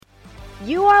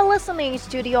You are listening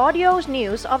to the audio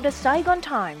news of the Saigon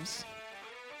Times.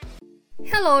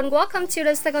 Hello and welcome to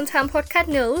the Saigon Times Podcast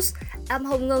News. I'm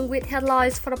Hồng Ngân with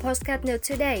headlines for the podcast news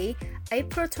today,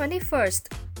 April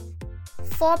 21st.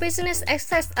 4 business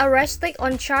execs arrested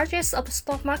on charges of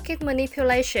stock market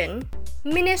manipulation.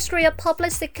 Ministry of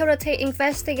Public Security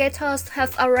investigators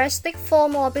have arrested 4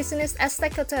 more business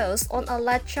executives on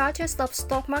alleged charges of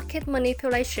stock market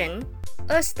manipulation.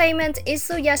 A statement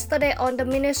issued yesterday on the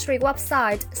ministry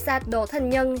website said Đỗ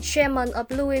Thành Nhân, chairman of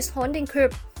Louis Holding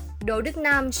Group, Đỗ Đức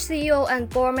Nam, CEO and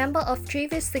board member of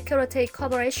Trevis Security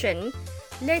Corporation,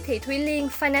 Lê Thị Thúy Liên,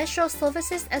 Financial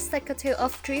Services Executive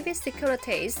of Trevis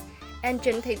Securities, and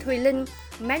Trịnh Thị Thùy Linh,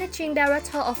 Managing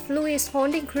Director of Louis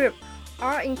Holding Group,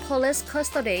 are in police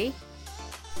custody.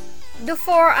 The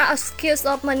 4 are accused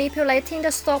of manipulating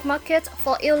the stock market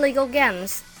for illegal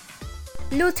gains.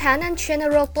 Lieutenant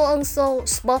General Po Eun So,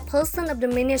 spokesperson of the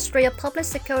Ministry of Public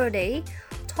Security,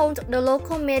 told the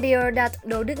local media that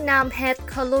Đỗ Đức Nam had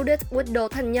colluded with Đỗ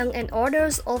Thành Nhân and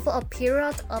others over a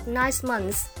period of 9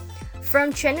 months,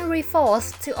 from January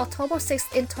 4th to October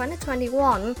 6th in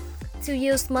 2021, to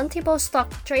use multiple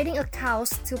stock trading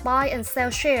accounts to buy and sell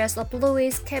shares of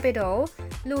Louis Capital,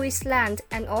 Louis Land,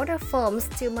 and other firms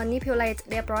to manipulate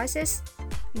their prices.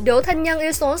 Đỗ Thành Nhân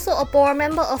is also a board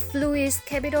member of Louis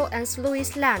Capital and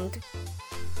Louis Land.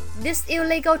 This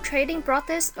illegal trading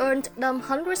practice earned them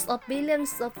hundreds of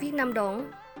billions of Vietnam dong.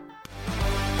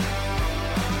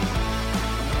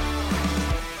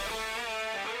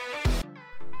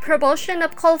 Proportion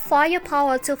of coal-fired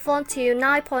power to fall to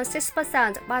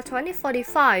 9.6% by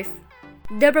 2045.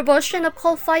 The proportion of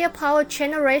coal-fired power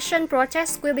generation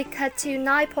projects will be cut to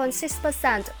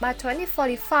 9.6% by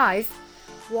 2045,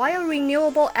 while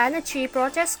renewable energy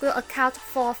projects will account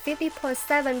for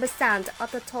 50.7%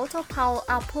 of the total power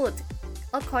output,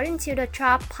 according to the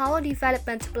Draft Power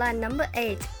Development Plan No.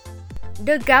 8.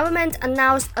 The government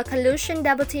announced a collusion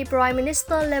Deputy Prime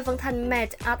Minister Lê Văn Thành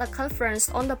met at a conference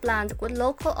on the plan with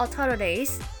local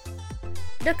authorities.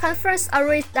 The conference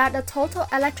agreed that the total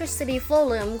electricity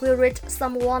volume will reach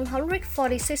some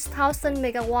 146,000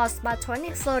 megawatts by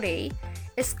 2030,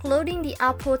 excluding the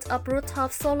output of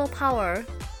rooftop solar power.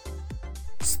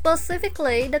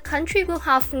 Specifically, the country will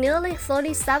have nearly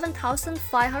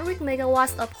 37,500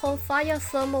 megawatts of coal-fired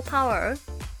thermal power,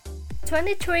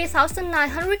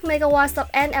 23,900 megawatts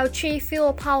of NLG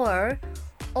fuel power,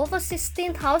 over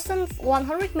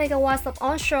 16,100 megawatts of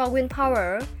onshore wind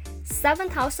power,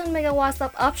 7,000 megawatts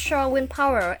of offshore wind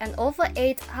power, and over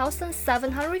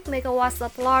 8,700 megawatts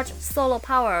of large solar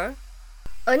power.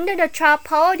 Under the Draft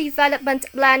Power Development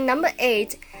Plan No.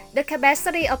 8, the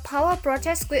capacity of power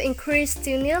projects will increase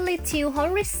to nearly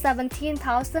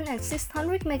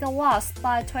 217,600 megawatts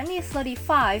by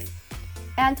 2035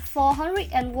 and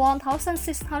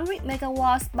 401,600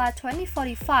 megawatts by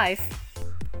 2045.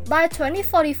 By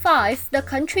 2045, the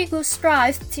country will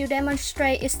strive to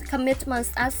demonstrate its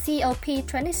commitments as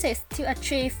COP26 to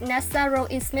achieve net zero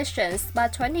emissions by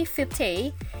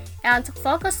 2050 and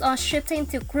focus on shifting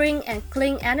to green and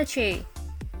clean energy.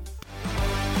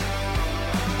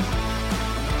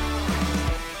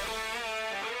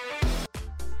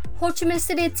 Ho Chi Minh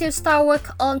City to start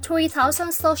work on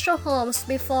 3,000 social homes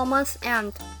before month's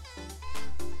end.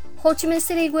 Ho Chi Minh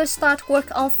City will start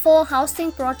work on 4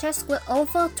 housing projects with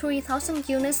over 3,000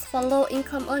 units for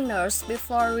low-income earners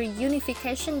before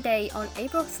Reunification Day on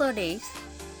April 30th.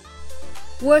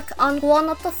 Work on one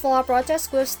of the 4 projects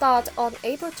will start on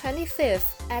April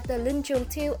 25th at the Linh Chun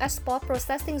 2 Export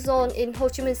Processing Zone in Ho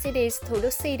Chi Minh City's Thủ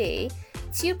Đức City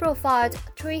to provide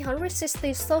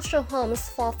 360 social homes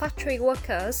for factory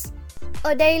workers.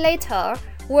 A day later,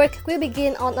 work will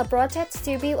begin on a project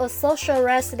to build a social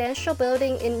residential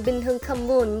building in Bình Hưng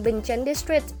Commune, Bình Chánh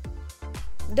District.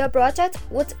 The project,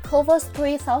 which covers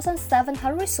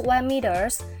 3,700 square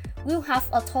meters, will have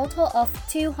a total of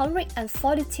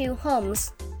 242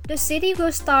 homes. The city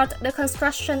will start the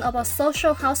construction of a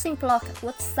social housing block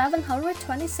with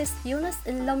 726 units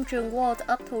in Long Trường Ward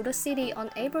up to the city on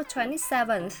April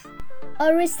 27th.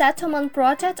 A resettlement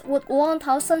project with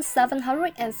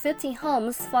 1,750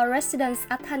 homes for residents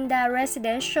at Thanh Đa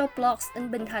residential blocks in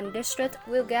Bình Thạnh district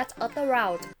will get up the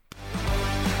route.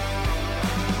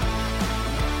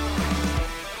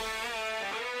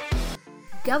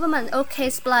 Government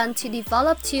okays plan to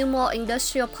develop 2 more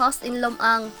industrial parks in Long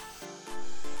An.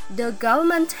 The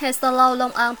government has allowed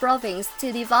Long An province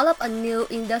to develop a new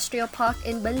industrial park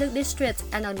in Bến Lức district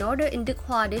and another in Đức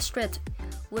Hòa district,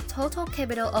 with total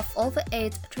capital of over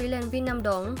 8 trillion Vietnam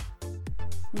dong.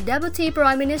 Deputy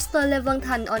Prime Minister Lê Văn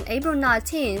Thành on April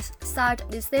 19th signed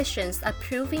decisions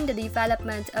approving the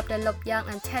development of the Lộc Giang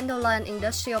and Tenderloin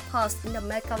industrial parks in the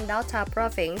Mekong Delta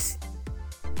province.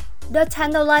 The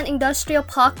Tenderloin Industrial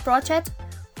Park project,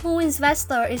 whose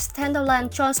investor is Tenderloin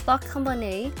Transport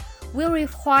Company, will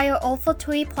require over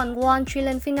 3.1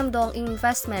 trillion Vietnam dong in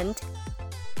investment.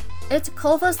 It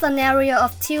covers an area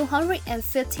of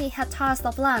 250 hectares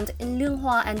of land in Lương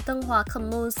Hòa and Tân Hòa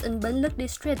communes in Bến Lức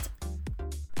district.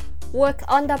 Work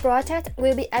on the project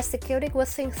will be executed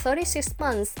within 36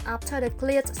 months after the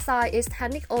cleared site is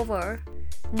handed over.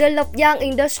 The Lộc Giang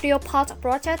Industrial Park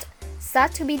project,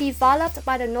 set to be developed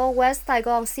by the Northwest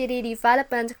Saigon City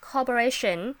Development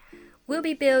Corporation, will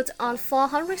be built on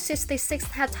 466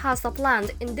 hectares of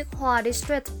land in Đức Hòa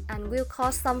district and will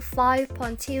cost some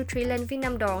 5.2 trillion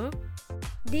Vietnam dong.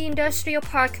 The industrial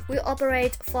park will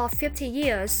operate for 50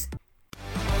 years.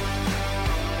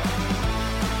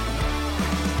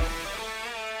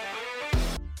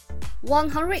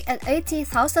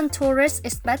 $180,000 tourists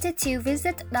expected to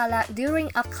visit Đà Lạt during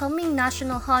upcoming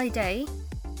national holiday.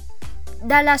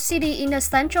 Đà Lạt City in the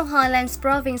Central Highlands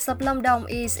province of Lâm Đồng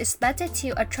is expected to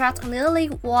attract nearly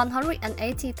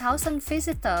 180,000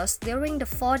 visitors during the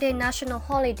 4-day national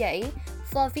holiday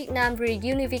for Vietnam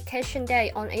Reunification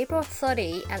Day on April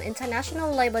 30 and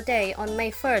International Labour Day on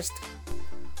May 1st.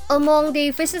 Among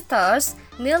the visitors,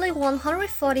 nearly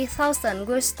 140,000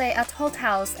 will stay at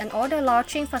hotels and other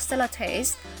lodging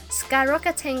facilities,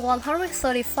 skyrocketing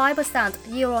 135%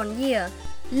 year-on-year.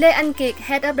 Lê Anh Kiệt,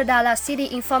 head of the Đà Lạt City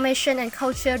Information and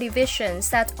Culture Division,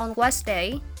 said on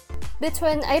Wednesday.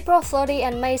 Between April 30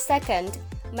 and May 2nd,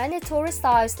 many tourist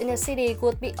sites in the city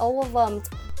would be overwhelmed.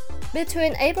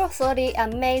 Between April 30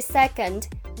 and May 2nd,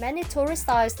 many tourist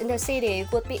sites in the city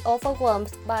would be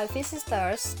overwhelmed by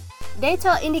visitors.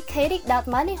 Data indicated that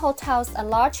many hotels and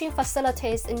lodging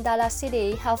facilities in Đà Lạt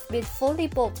City have been fully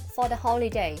booked for the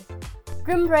holiday.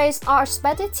 Room rates are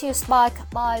expected to spike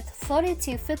by 30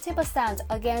 to 50%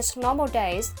 against normal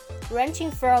days, ranging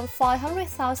from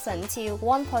 500,000 to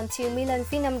 1.2 million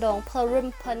Vietnam dong per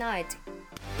room per night.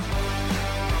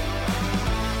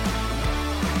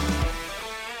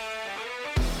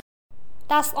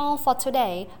 That's all for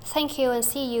today. Thank you and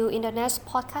see you in the next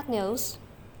podcast news.